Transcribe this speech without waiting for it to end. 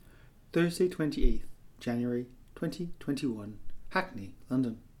Thursday 28th January 2021, Hackney,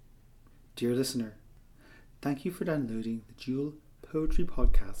 London. Dear listener, thank you for downloading the Dual Poetry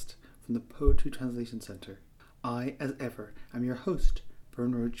Podcast from the Poetry Translation Centre. I, as ever, am your host,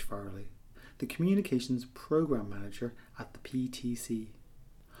 Bernard Farley, the Communications Programme Manager at the PTC.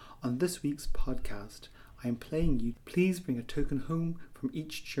 On this week's podcast, I am playing you Please Bring a Token Home from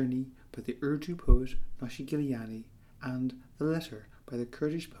Each Journey by the Urdu poet Noshi Gillani and The Letter by the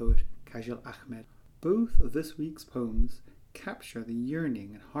Kurdish poet Kajal Ahmad. Both of this week's poems capture the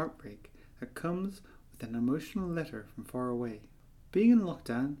yearning and heartbreak that comes with an emotional letter from far away. Being in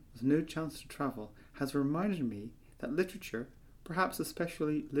lockdown with no chance to travel has reminded me that literature, perhaps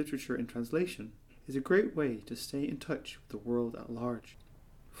especially literature in translation, is a great way to stay in touch with the world at large.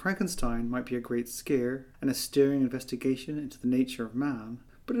 Frankenstein might be a great scare and a stirring investigation into the nature of man,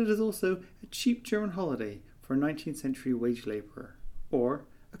 but it is also a cheap German holiday for a 19th century wage labourer, or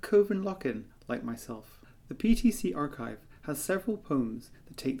a coven lock-in like myself. The PTC archive has several poems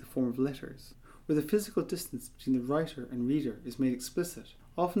that take the form of letters, where the physical distance between the writer and reader is made explicit,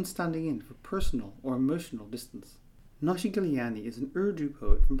 often standing in for personal or emotional distance. Noshi Gillani is an Urdu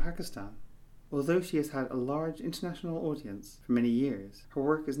poet from Pakistan. Although she has had a large international audience for many years, her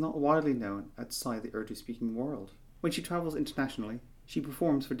work is not widely known outside the Urdu-speaking world. When she travels internationally, she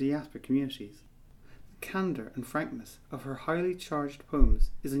performs for diaspora communities. The candour and frankness of her highly charged poems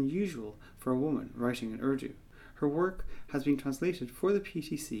is unusual for a woman writing in Urdu. Her work has been translated for the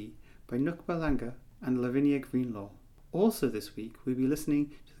PTC by Nukba Langa and Lavinia Greenlaw. Also this week we'll be listening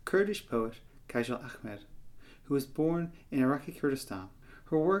to the Kurdish poet Kajal Ahmad, who was born in Iraqi Kurdistan.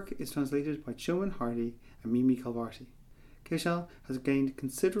 Her work is translated by Choman Hardy and Mimi Kalbarti. Kajal has gained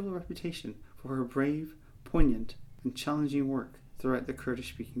considerable reputation for her brave, poignant and challenging work throughout the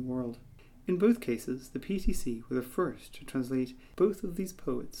Kurdish-speaking world. In both cases, the PTC were the first to translate both of these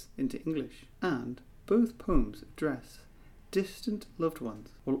poets into English, and both poems address distant loved ones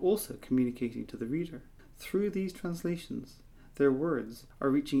while also communicating to the reader. Through these translations, their words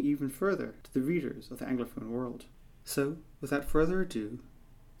are reaching even further to the readers of the Anglophone world. So, without further ado,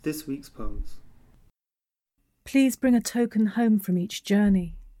 this week's poems. Please bring a token home from each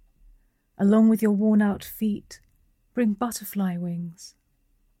journey. Along with your worn-out feet, bring butterfly wings.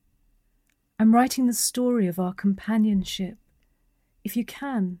 I'm writing the story of our companionship. If you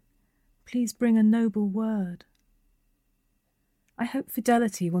can, please bring a noble word. I hope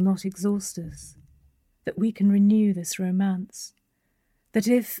fidelity will not exhaust us, that we can renew this romance, that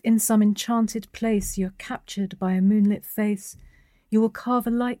if in some enchanted place you're captured by a moonlit face, you will carve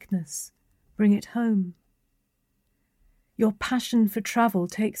a likeness, bring it home. Your passion for travel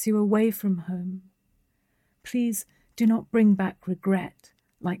takes you away from home. Please do not bring back regret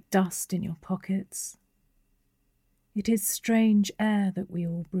like dust in your pockets. It is strange air that we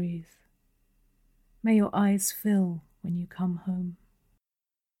all breathe. May your eyes fill when you come home.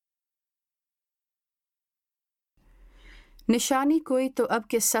 निशानी कोई तो अब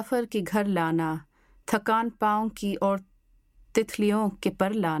के सफ़र की घर लाना, थकान पाँव की और तितलियों के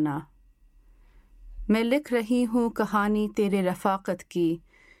पर लाना। मैं लिख रही हूँ कहानी तेरे रफ़ाक़त की,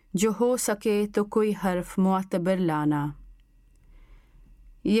 जो हो सके तो कोई हर्फ मुअतबर लाना।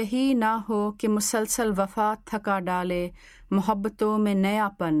 यही ना हो कि मुसलसल वफ़ा थका डाले, मोहब्बतों में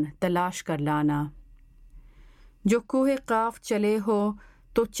नयापन तलाश कर लाना। जो कोहे काफ चले हो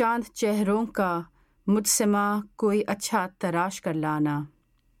तो चांद चेहरों का मुझसमा कोई अच्छा तराश कर लाना।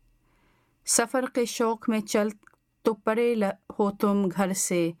 सफ़र के शौक़ में चल तो परे हो तुम घर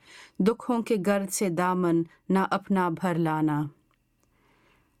से, दुखों के गर्द से दामन ना अपना भर लाना।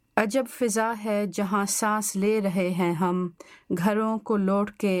 अजब फ़िज़ा है जहाँ सांस ले रहे हैं हम, घरों को लौट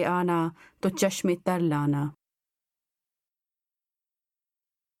के आना तो चश्मे तर लाना।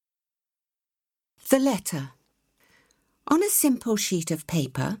 The letter. On a simple sheet of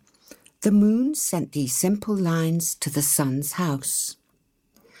paper, the moon sent these simple lines to the sun's house.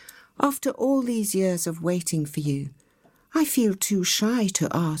 After all these years of waiting for you, I feel too shy to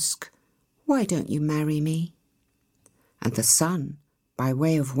ask, why don't you marry me? And the sun, by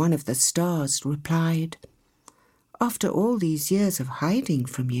way of one of the stars, replied, after all these years of hiding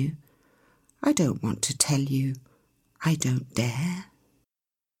from you, I don't want to tell you, I don't dare.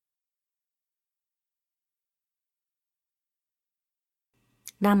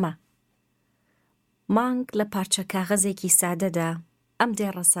 نامە مانگ لە پارچە کاغەزێکی سادەدا ئەم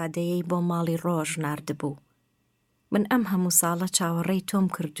دێڕە سادەیەی بۆ ماڵی ڕۆژ ناردبوو. من ئەم هەموو ساڵە چاوەڕێی تۆم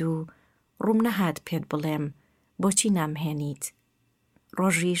کرد و ڕووم نەهات پێت بڵێم بۆچی نامهێنیت.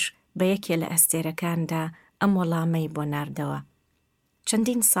 ڕۆژیش بە یەکێ لە ئەستێرەکاندا ئەم وەڵامەی بۆ ناردەوە.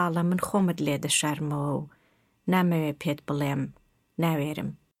 چەندین ساڵە من خۆمت لێ دەشارمەوە و نامەوێ پێت بڵێم ناوێرم.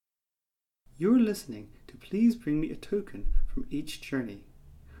 You're listening to Please Bring Me a Token from Each Journey,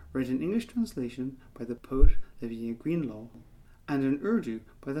 read in English translation by the poet Lavinia Greenlaw, and in Urdu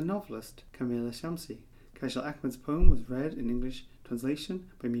by the novelist Kamila Shamsi. Kajal Ahmad's poem was read in English translation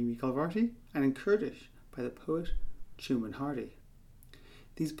by Mimi Calvarty and in Kurdish by the poet Chuman Hardy.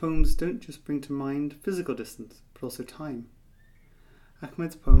 These poems don't just bring to mind physical distance, but also time.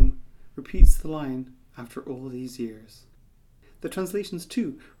 Ahmad's poem repeats the line, "After all these years." The translations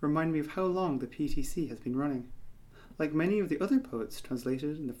too remind me of how long the PTC has been running. Like many of the other poets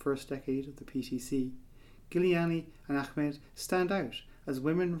translated in the first decade of the PTC, Gillani and Ahmad stand out as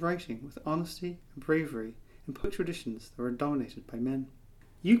women writing with honesty and bravery in poetry traditions that were dominated by men.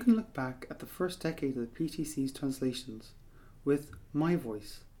 You can look back at the first decade of the PTC's translations with My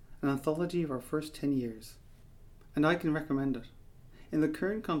Voice, an anthology of our first 10 years, and I can recommend it. In the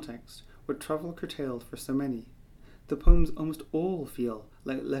current context, with travel curtailed for so many, the poems almost all feel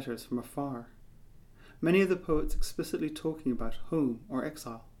like letters from afar. Many of the poets explicitly talking about home or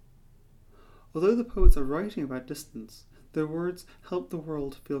exile. Although the poets are writing about distance, their words help the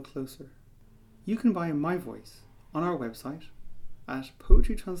world feel closer. You can buy My Voice on our website at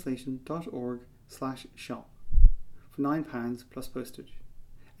poetrytranslation.org/shop for £9 plus postage.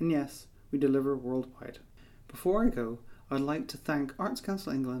 And yes, we deliver worldwide. Before I go, I'd like to thank Arts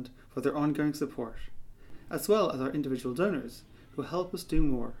Council England for their ongoing support, as well as our individual donors who help us do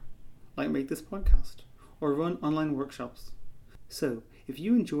more, like make this podcast or run online workshops. So, if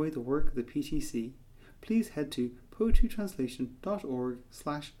you enjoy the work of the PTC, please head to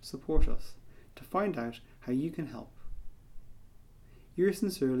poetrytranslation.org/support us to find out how you can help. Yours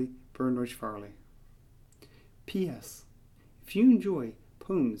sincerely, Bernard Farley. P.S. If you enjoy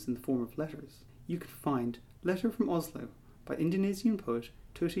poems in the form of letters, you can find Letter from Oslo by Indonesian poet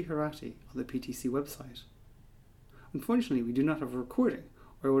Toti Harati on the PTC website. Unfortunately, we do not have a recording,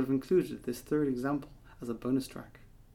 or I would have included this third example as a bonus track.